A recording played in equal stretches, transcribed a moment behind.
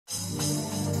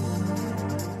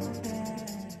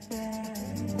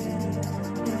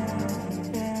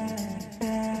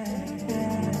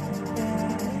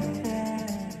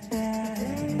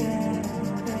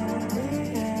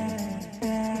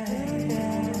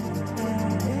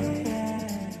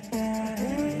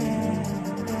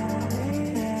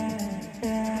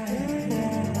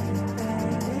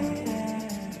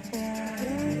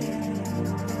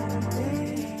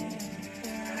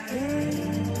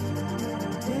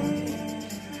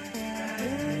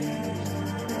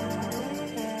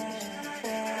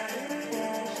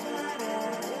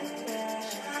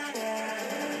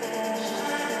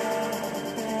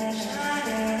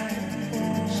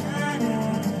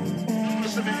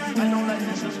I don't like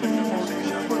disrespect the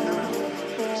foundation, but they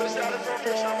will. So see how the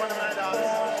foundation man my dance.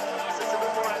 Since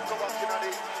before I come back, you know the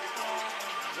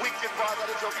wicked part of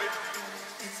the juggling.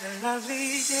 It's a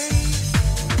lovely day.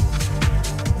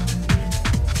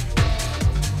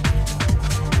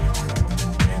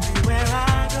 Everywhere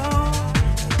I go,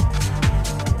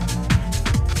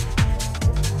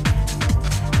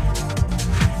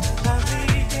 it's a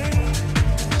lovely day,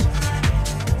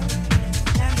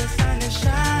 and the sun is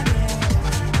shining.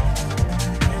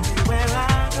 Everywhere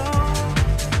I go,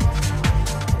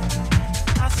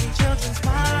 I see children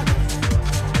smiling.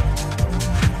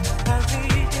 Lovely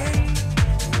day.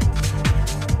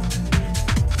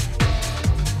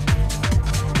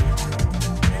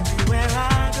 Everywhere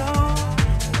I go,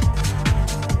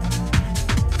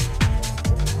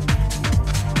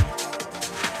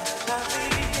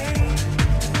 lovely day,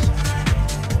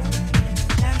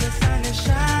 and the sun is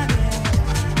shining.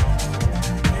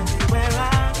 Everywhere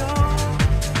I go,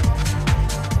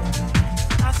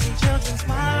 I see children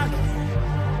smiling.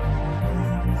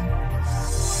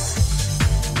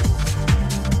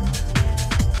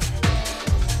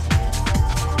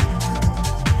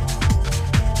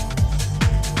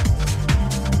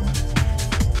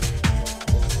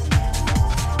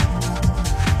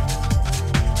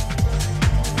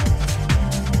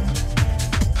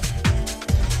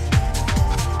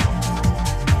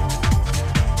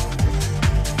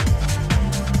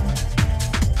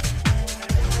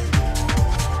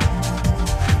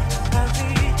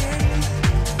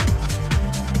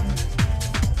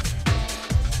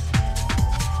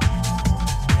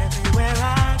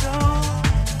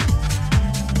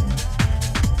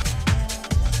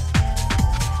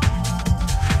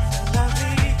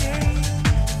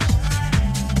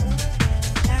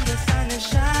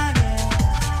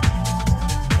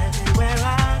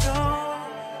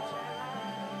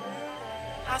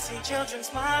 Children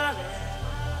smiling.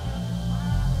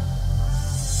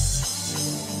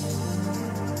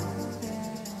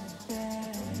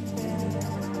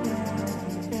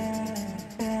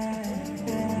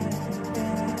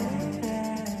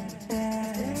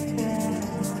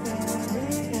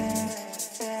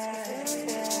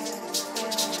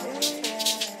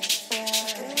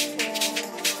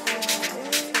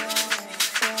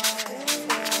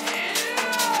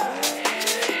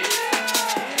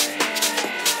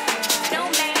 No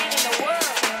man in the world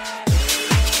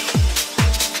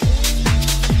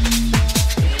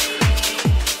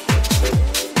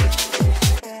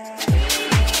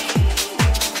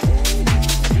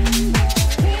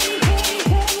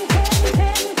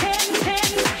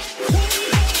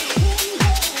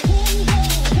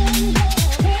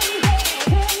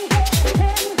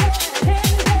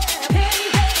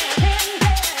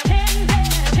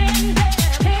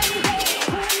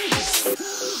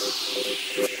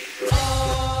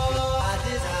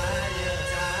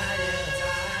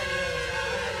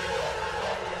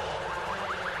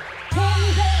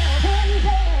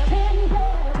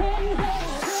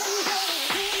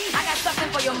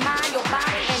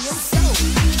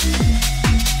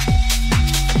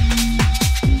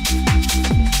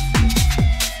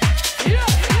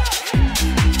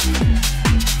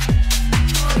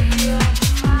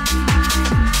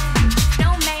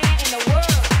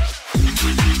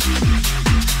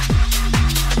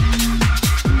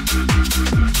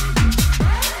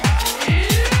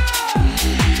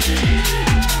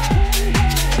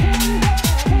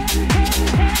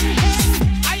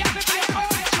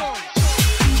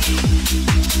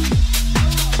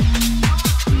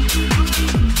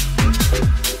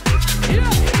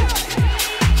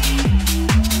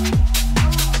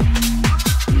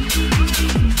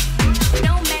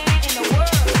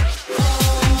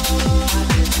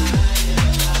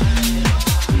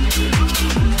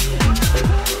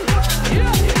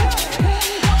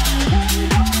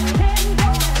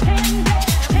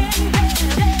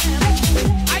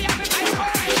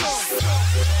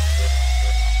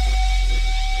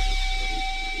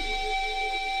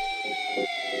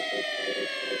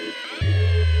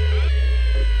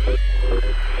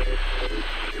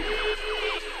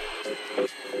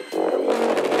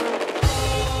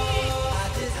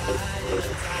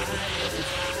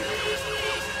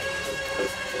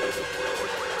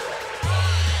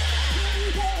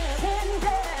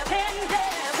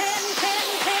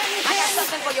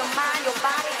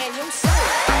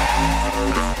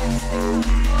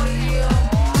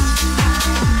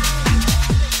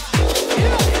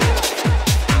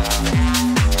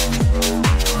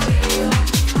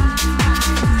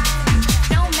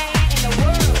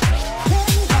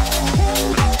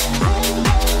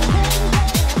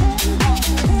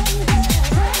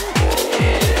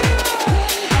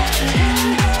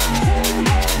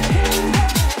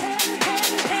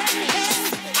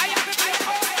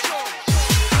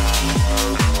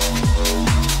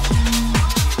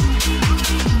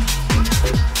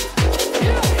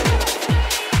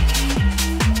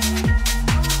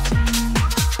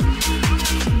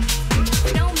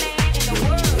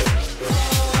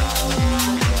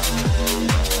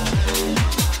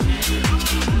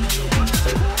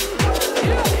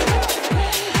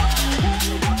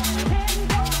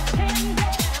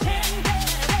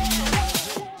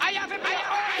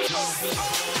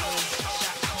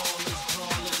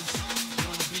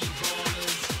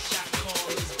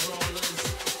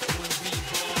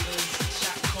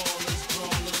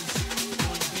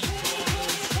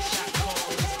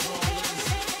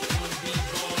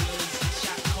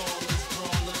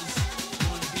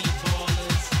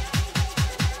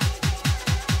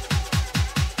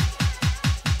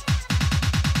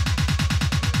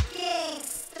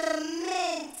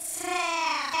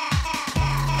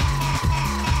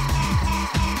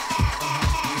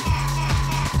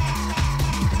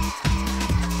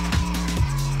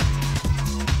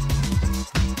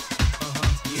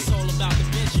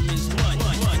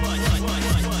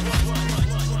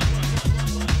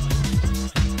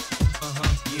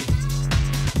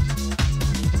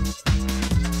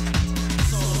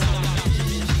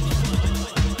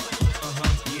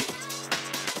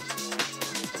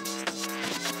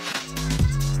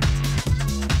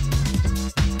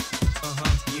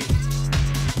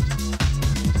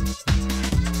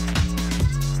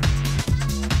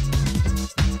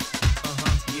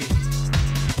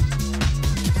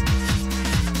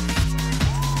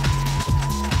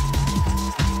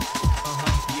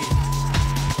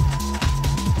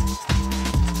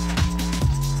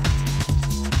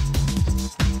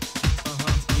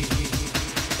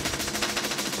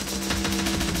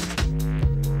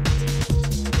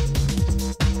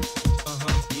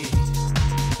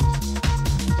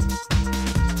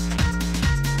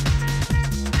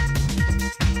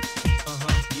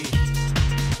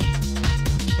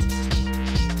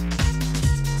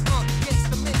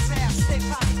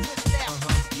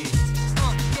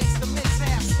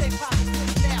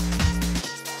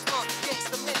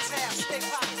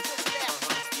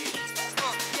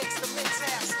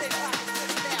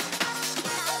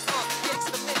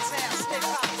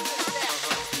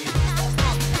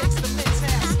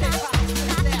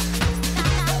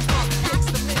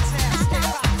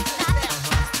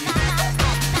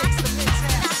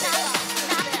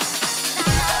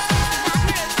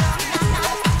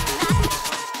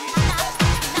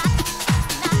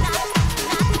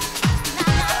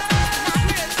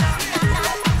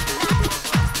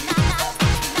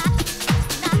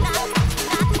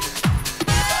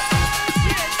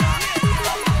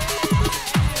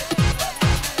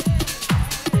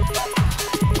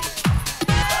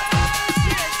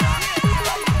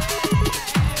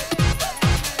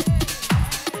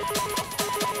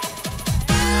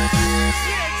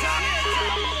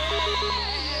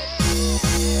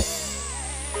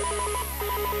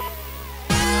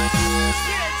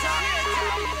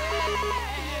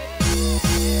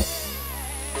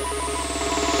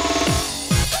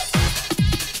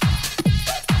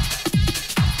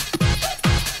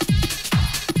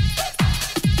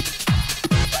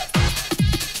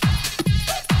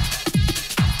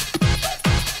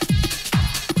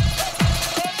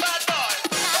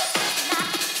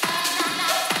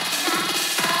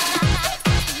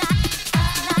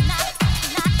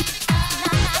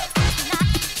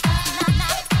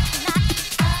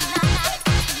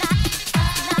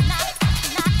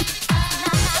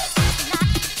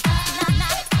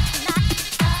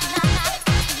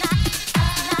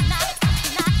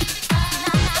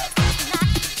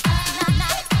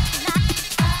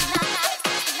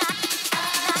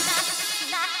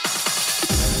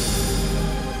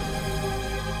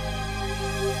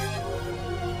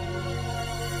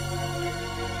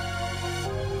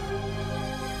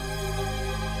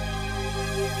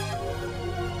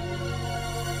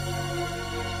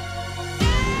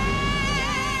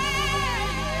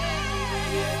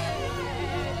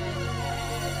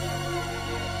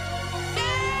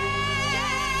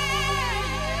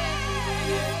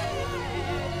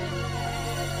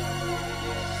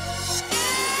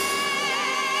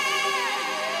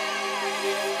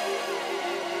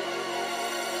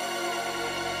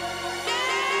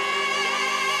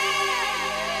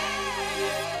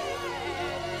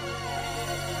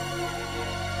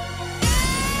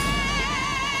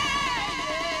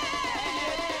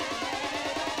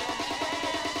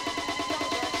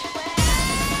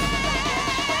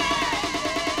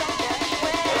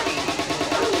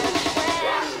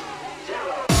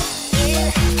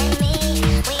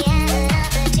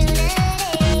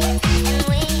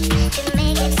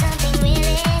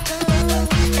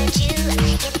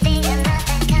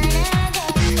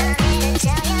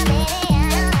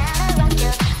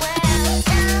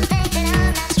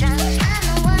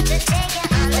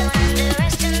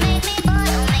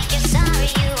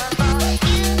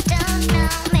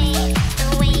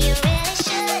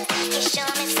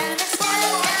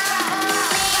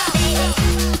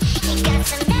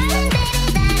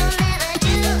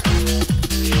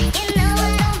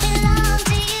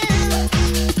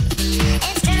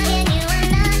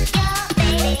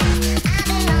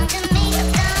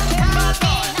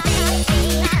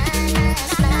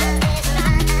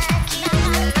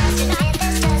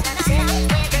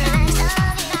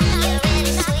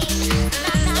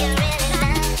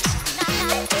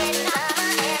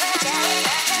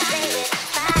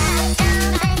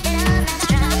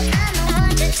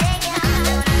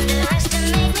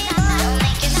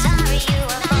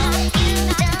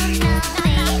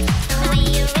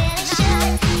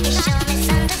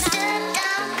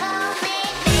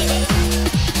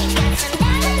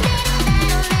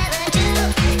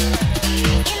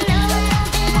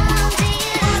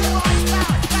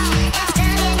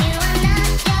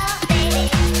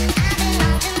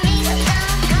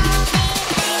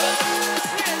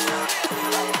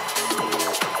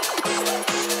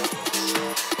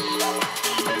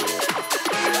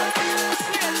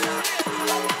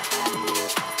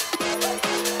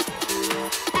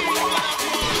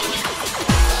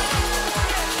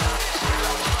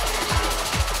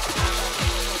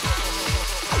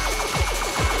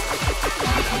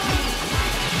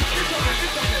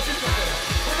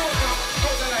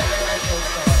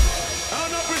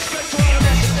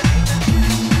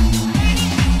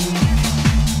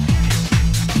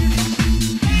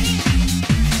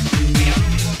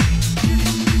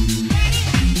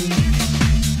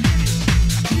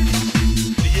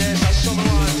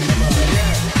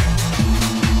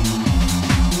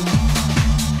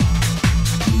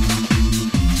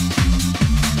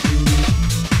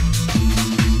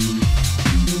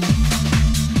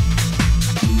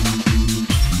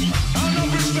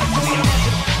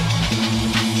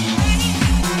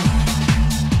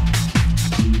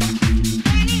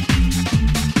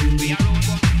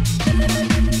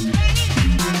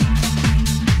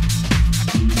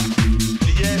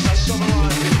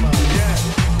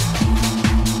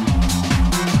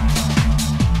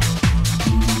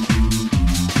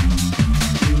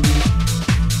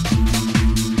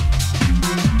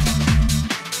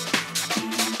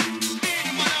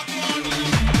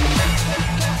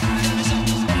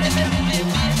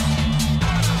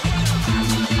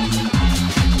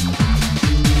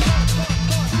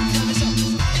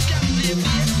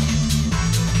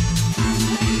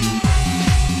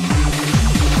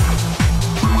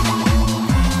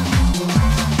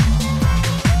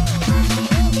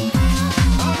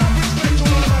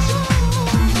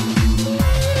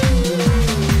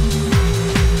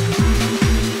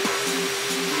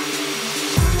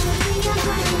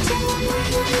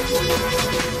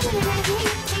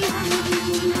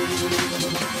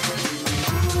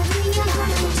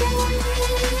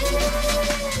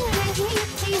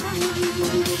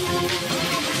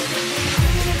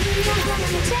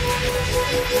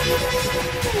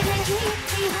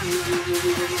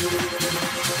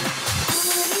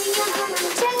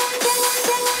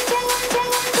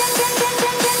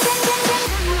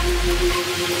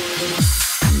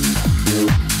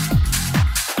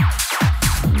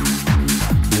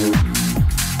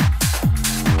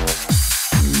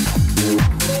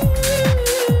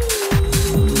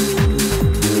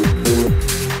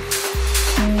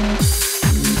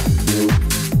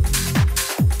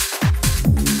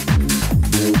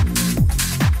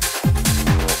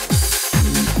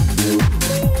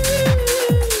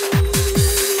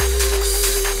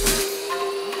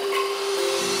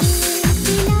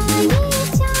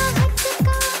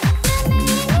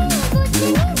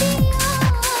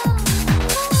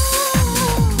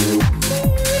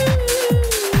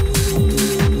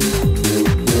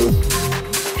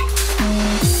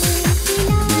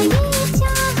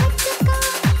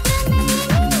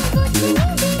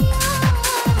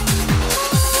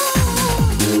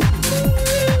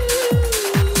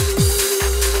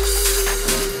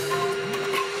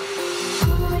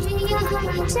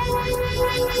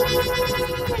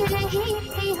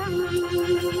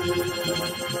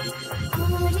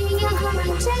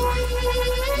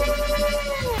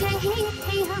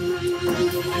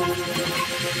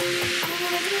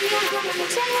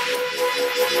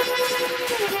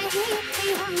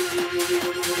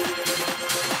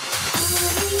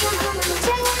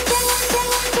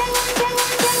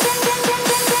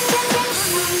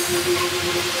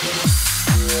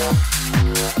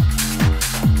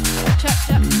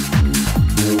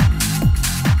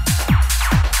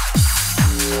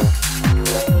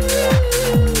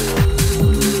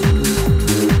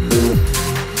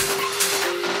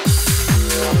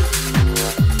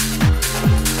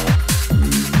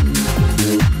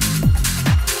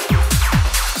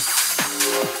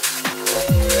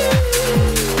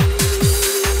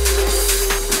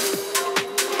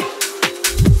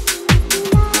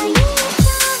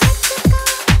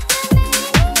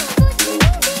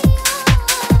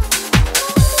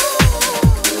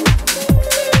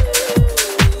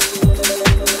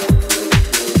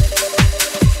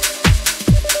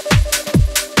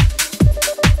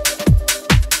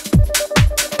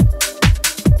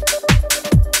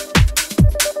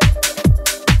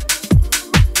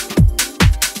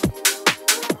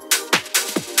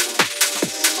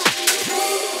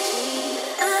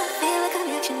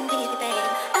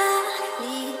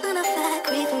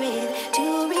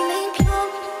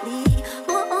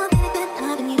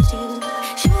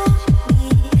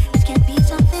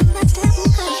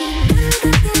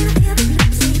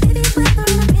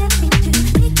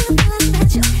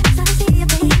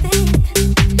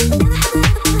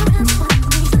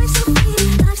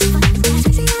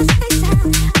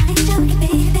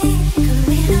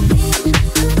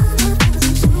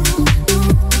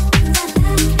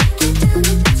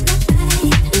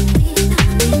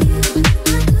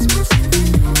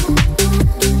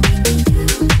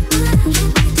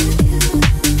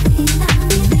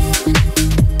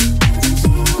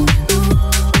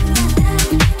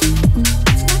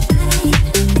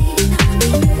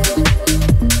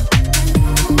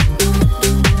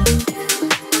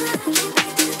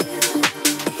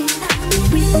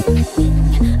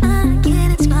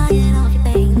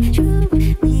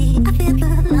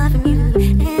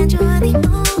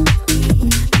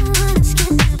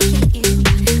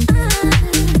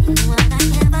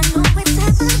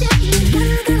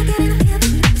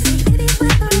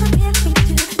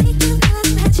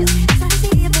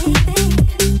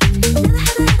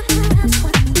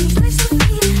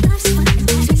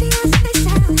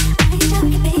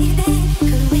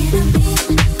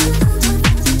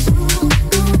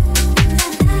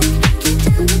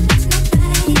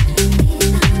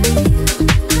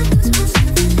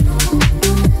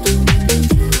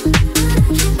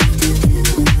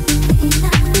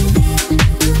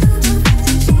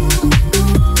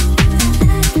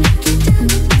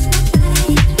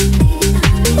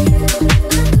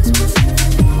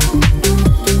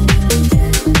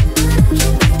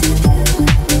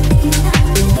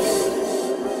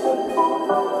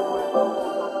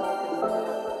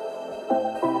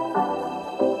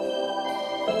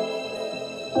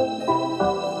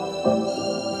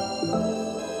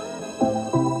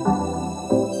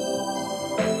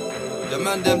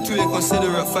man them too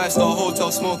inconsiderate. 5-star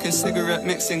hotel smoking cigarette,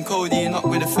 mixing codeine up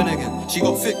with a Finnegan. She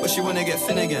got thick but she wanna get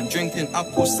thin again. Drinking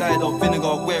apple cider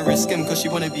vinegar, wearing skim cause she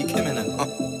wanna be Kim and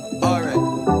alright,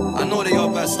 I know they are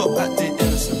bad, stop acting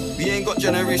innocent. We ain't got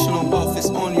generational wealth, it's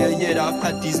only a year that I've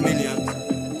had these millions.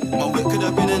 My whip could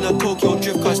have been in a Tokyo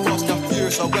drift cause fast and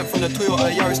furious. I went from the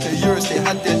Toyota Yaris to Urus, they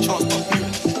had their chance but blew.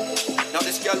 Now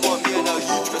this gal want me and her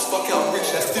uterus, fuck it, I'm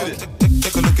rich, let's do it.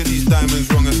 Take a look at these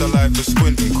diamonds, wrong as a life for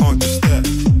squinting, can't just stare.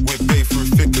 We're bae through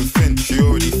thick and thin, she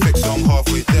already fixed, so I'm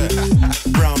halfway there.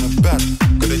 Brown and bad,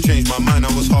 could've changed my mind,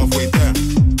 I was halfway there.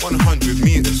 100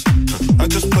 meters, I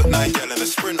just put 9 gal in a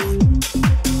sprinter.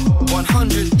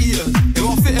 100 eaters, it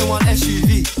won't fit in one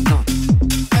SUV. No.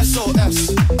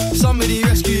 SOS, somebody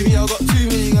rescue me, I got too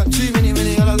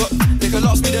many, and I got, they could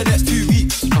last me the next 2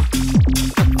 weeks.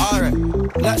 Alright,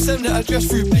 like send the address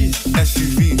through please.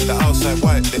 SUV, the outside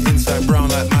white, the inside brown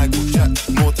like Michael Jack.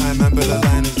 More time and the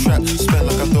line and track, spent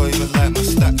like I don't even like my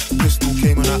stack. Pistol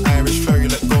came on an Irish ferry,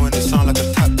 let go and it sound like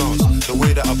a tap dance. The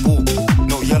way that I bought,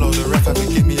 no yellow, the ref had to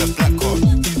give me a black card.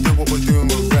 Who did what we're doing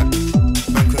with rap?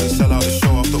 Man couldn't sell out the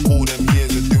show after all them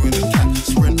years of doing the cat.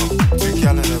 Sprinter, 2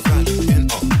 gal in a van, in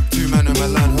up. 2 man in my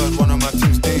land, heard one of my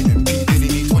teams dating. P Diddy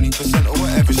need 20% or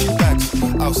whatever she bags.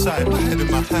 Outside, my head in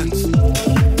my hands.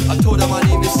 I told her my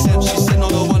name is Sam, she said no,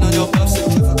 the one on your birth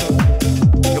certificate.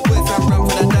 Your boyfriend ran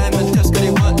for the diamond test cause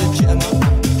they weren't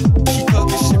legitimate.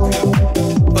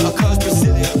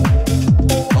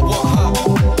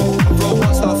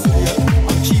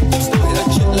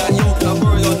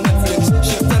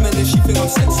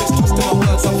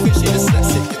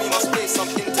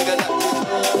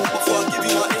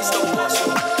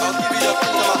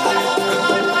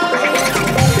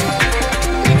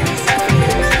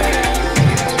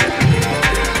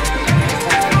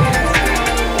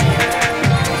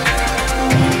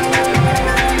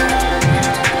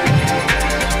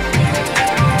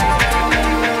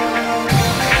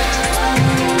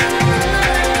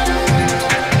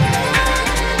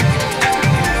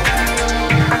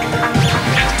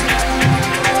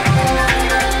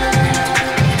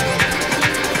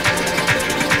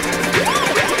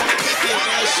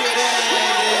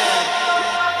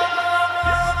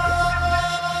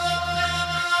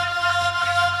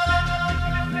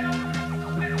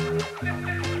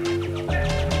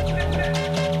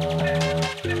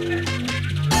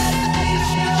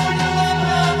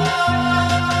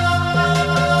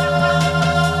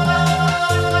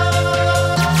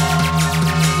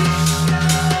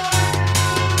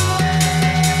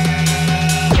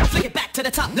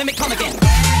 the top, let me come again.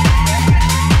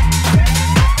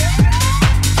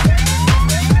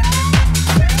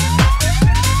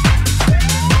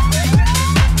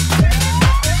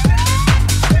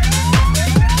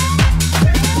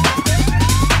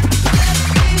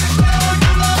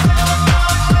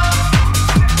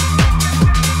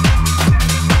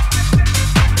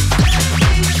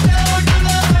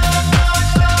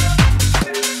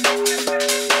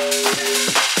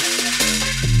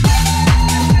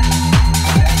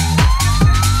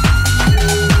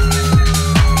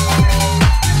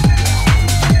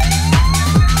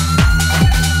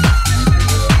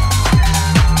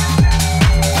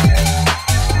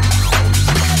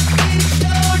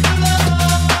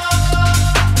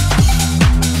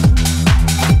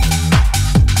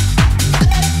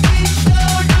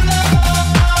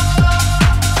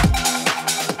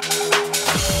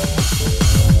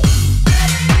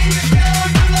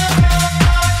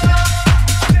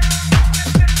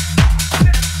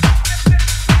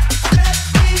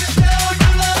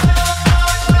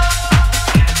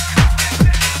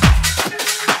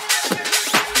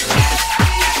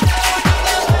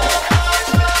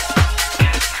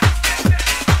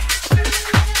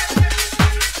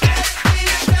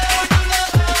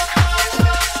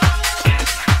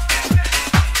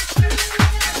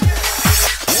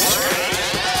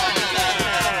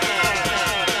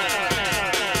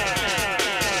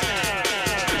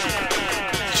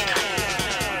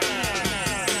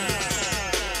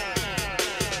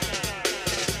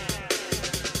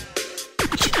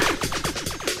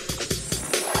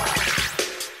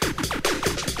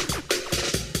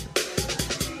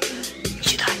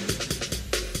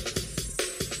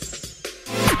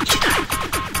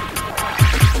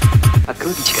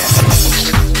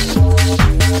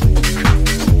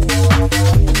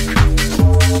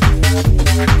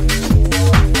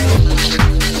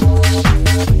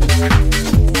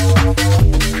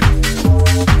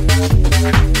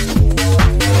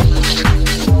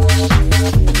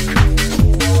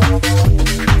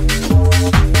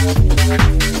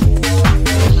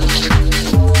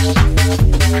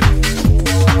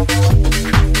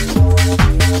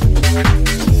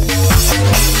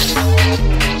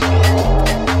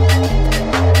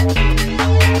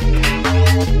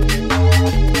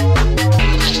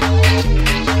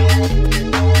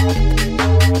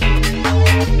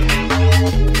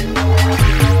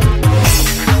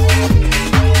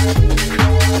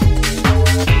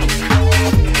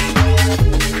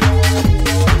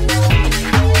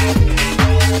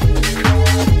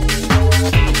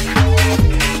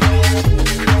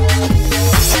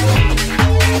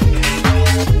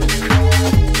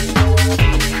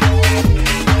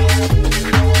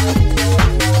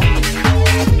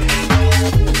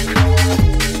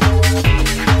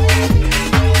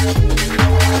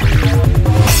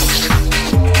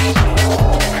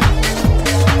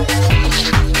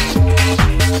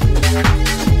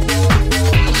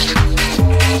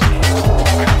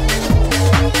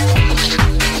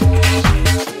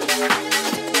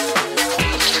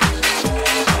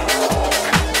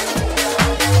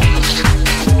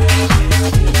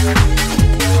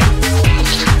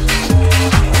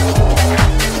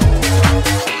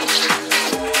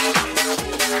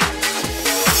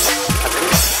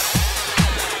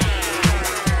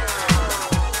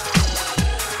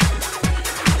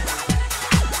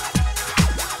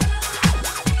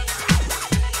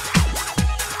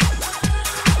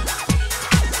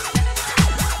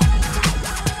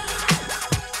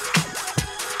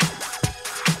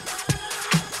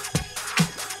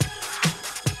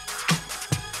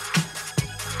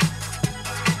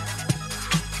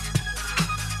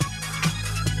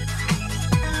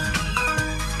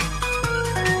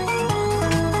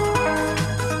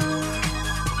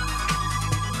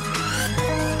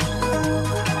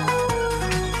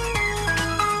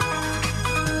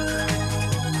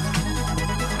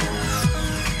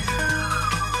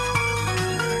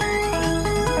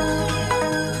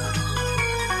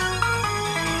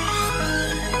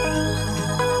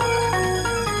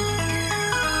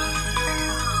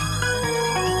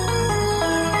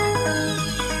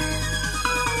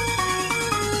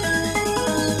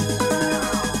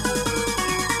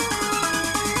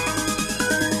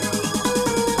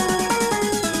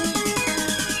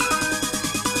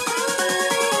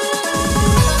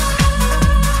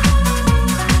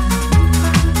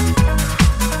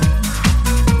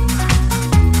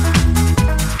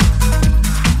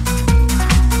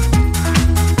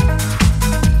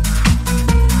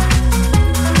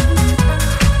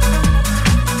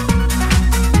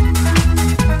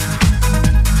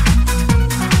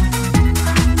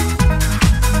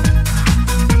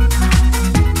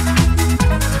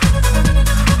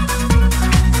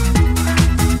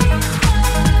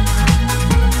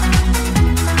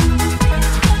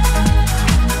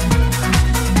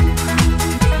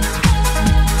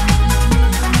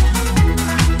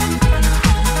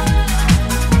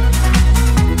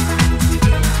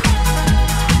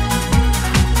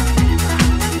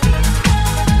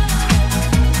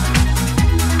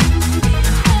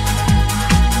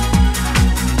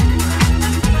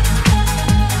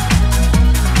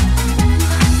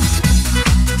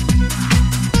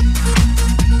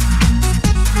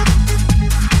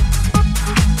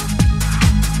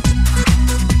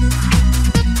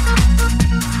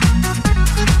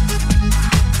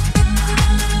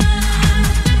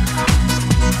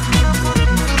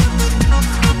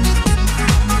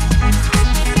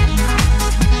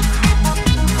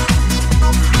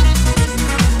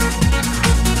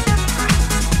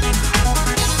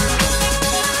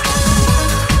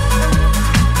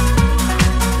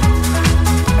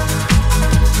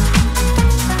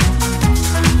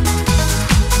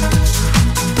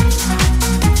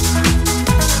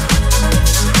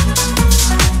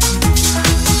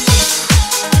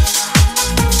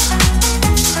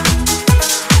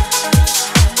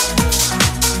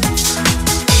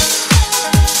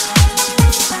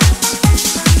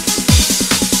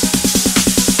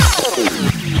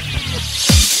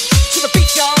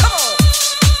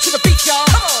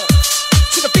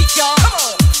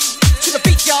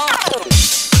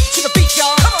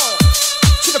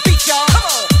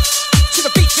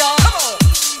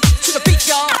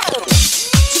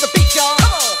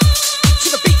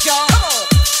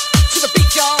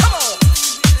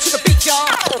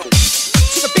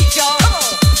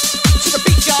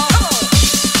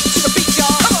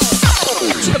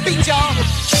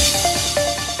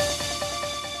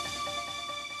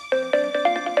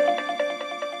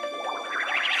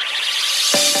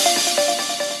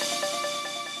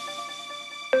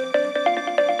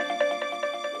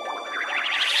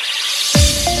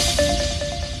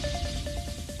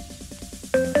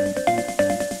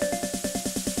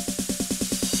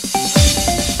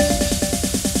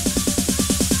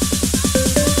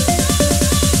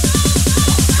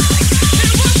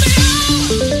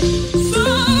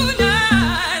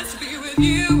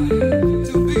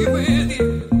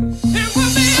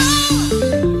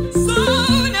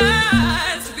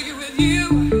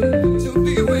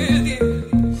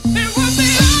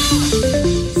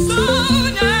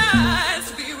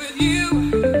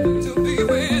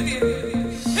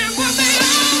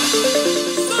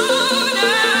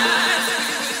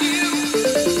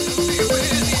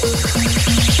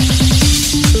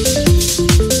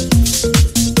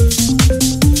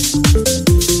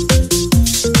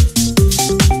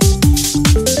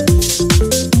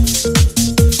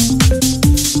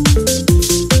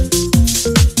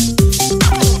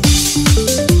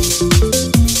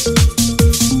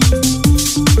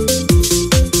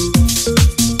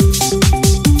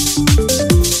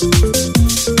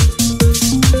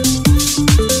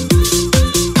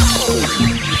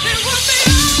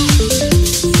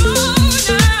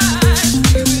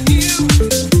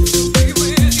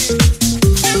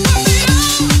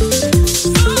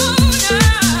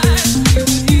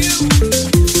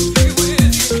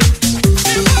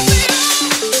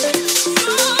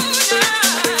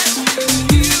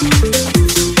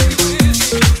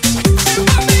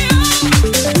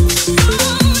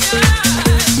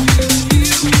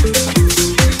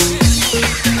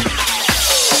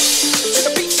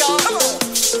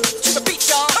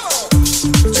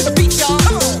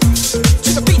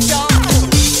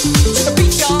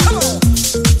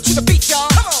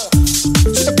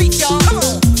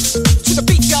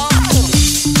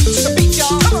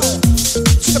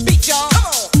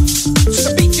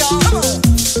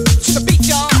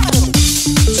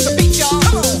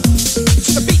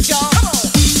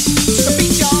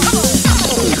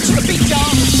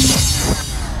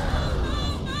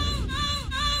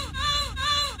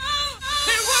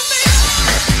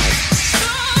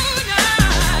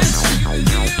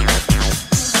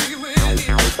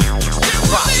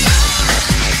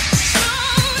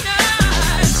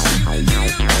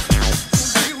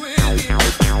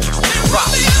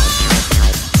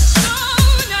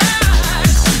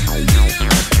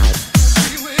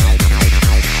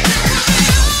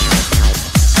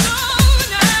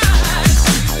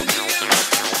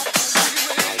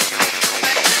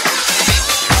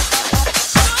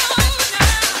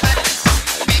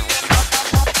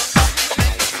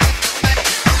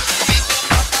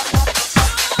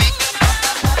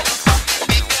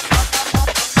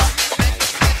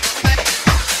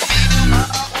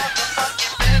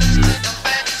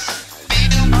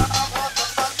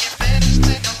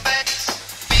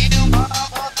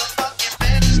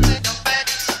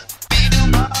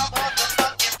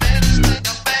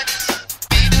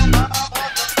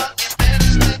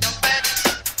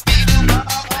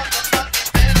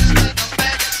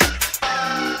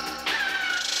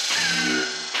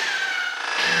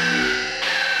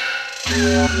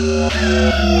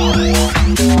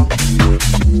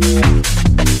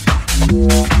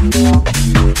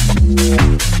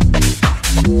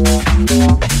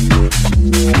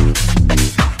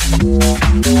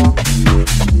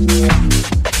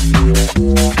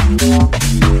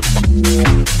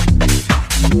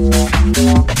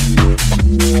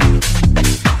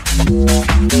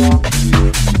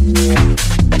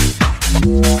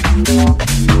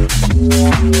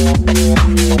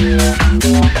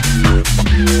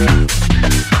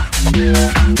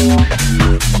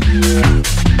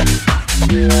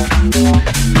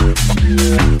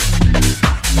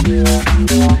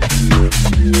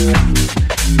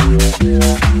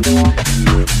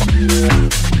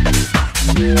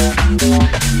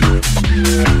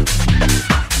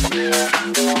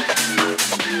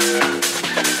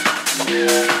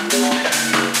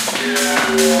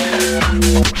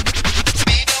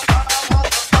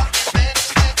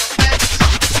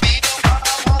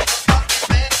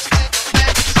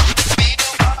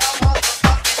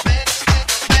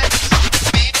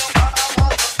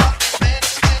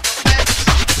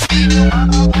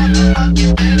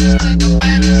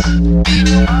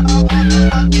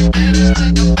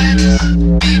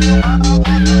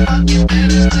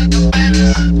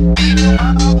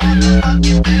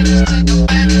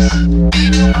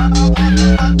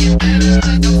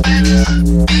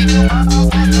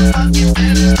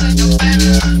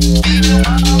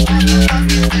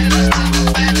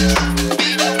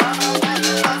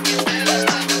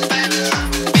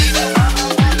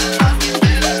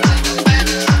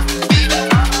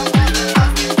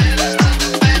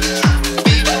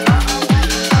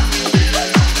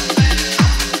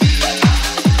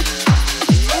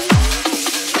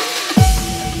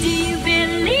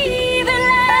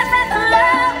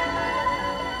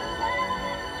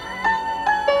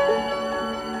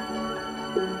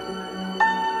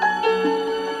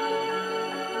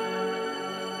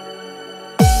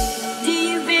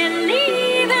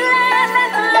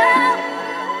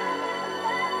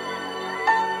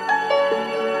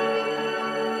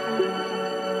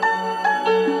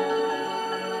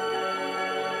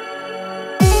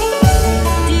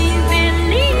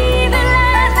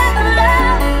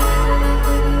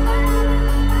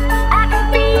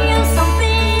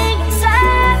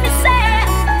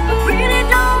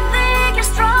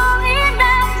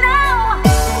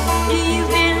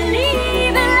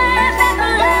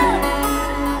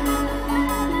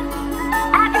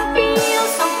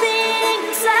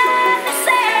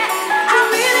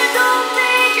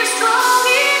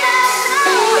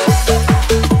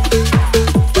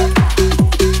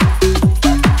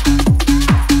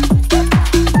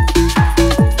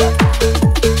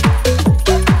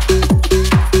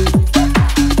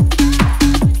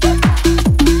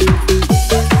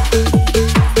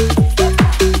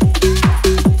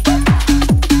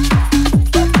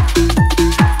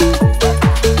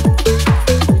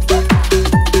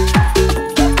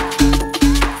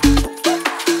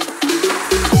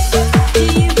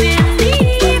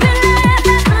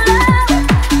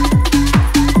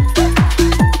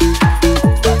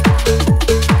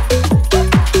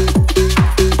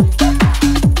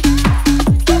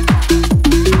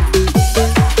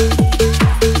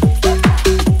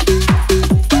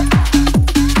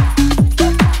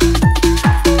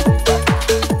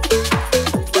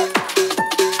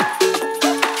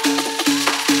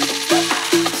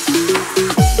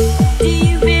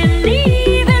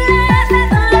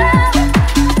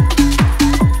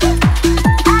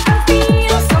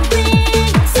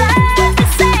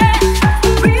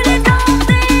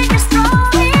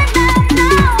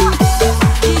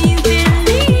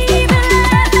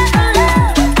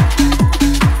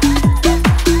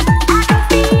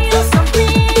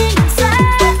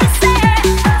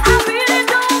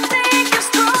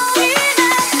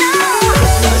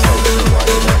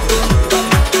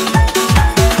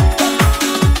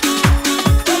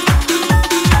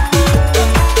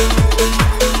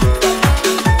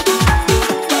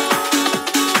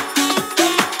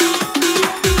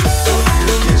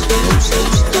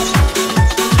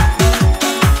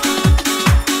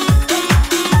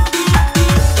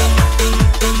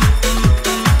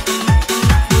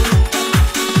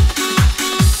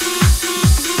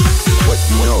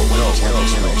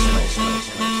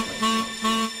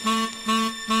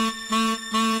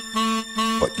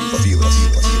 but you feel it,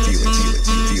 feel it, feel it, feel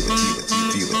it, feel it.